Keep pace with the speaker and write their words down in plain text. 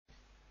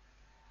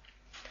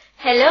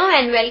Hello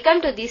and welcome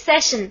to the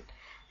session.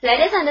 Let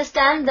us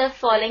understand the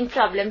following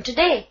problem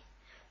today.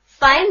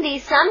 Find the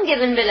sum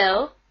given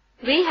below.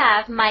 We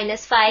have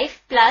 -5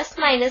 plus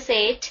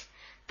 -8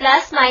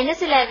 plus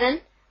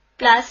 -11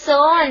 plus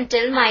so on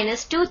until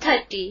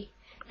 -230.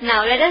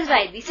 Now let us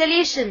write the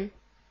solution.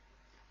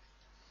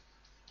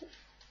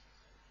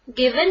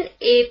 Given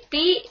AP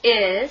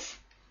is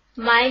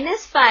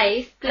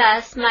 -5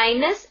 plus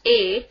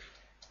 -8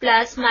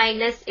 plus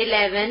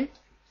 -11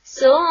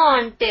 so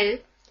on till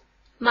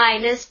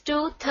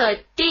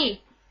 -230.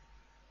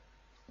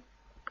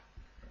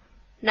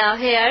 Now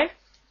here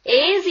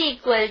A is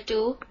equal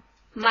to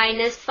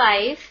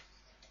 -5,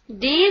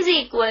 D is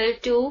equal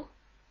to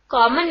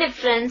common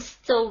difference,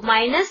 so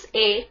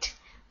 -8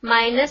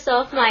 minus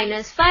of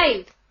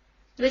 -5,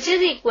 which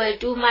is equal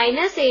to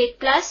 -8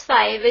 plus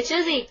 5, which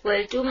is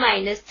equal to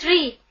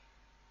 -3,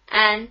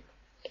 and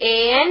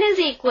AN is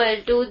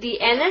equal to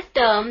the nth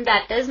term,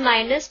 that is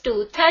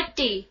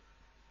 -230.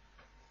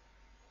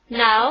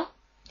 Now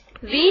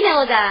we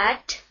know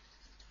that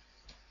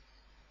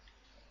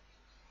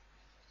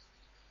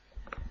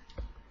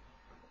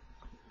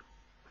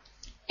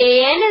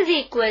AN is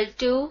equal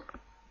to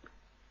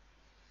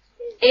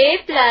A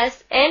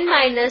plus n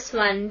minus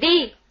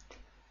 1D.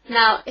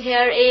 Now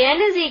here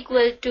AN is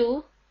equal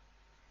to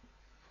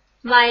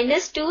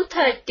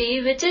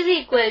 -230, which is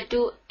equal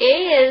to A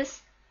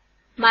is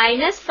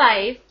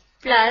 -5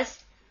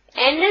 plus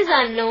n is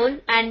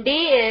unknown and D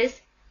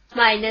is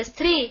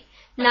 -3.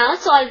 Now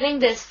solving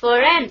this for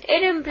n,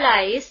 it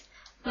implies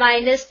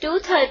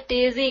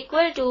 -230 is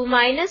equal to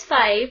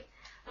 -5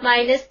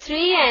 minus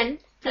 3n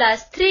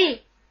plus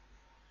 3,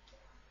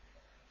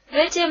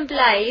 which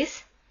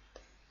implies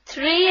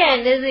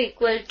 3n is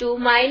equal to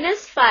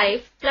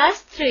 -5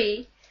 plus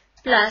 3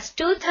 plus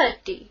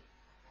 230,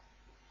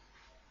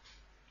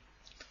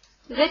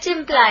 which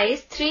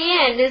implies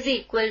 3n is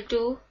equal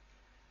to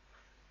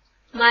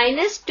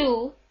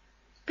 -2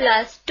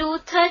 plus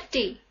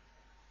 230,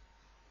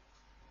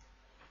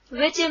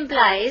 which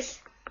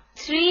implies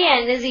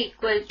 3n is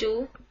equal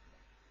to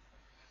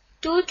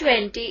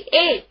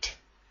 228.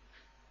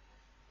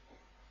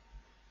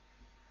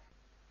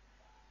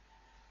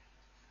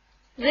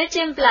 Which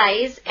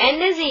implies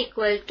n is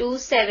equal to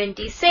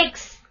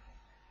 76.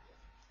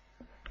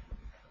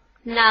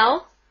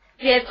 Now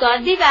we have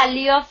got the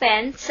value of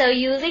n, so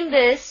using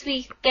this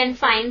we can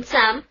find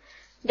sum.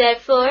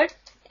 Therefore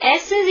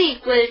S is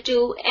equal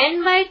to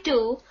n by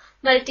 2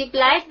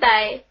 multiplied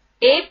by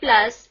A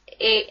plus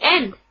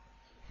AN.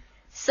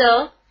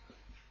 So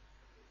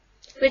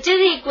which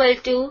is equal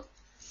to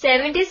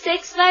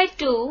 76 by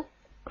 2.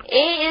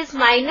 A is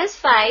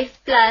 -5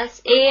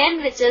 plus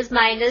AN, which is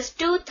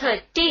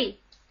 -230.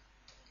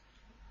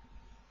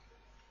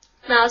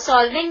 Now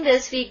solving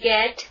this we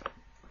get,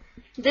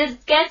 this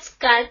gets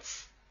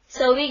cuts,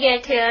 so we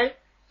get here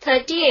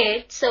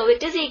 38, so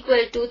it is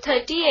equal to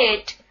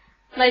 38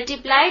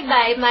 multiplied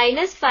by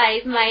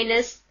 -5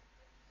 minus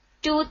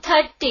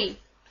 230,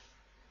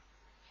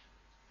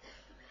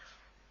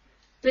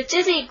 which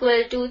is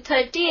equal to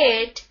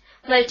 38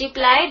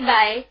 multiplied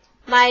by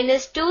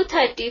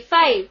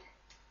 -235,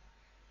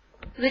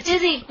 which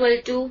is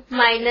equal to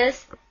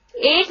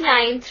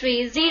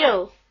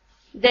 -8930.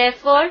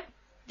 Therefore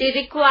the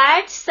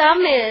required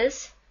sum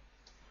is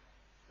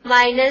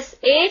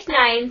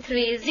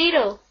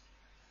 -8930.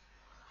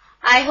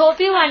 I hope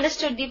you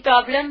understood the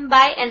problem.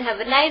 Bye and have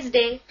a nice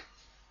day.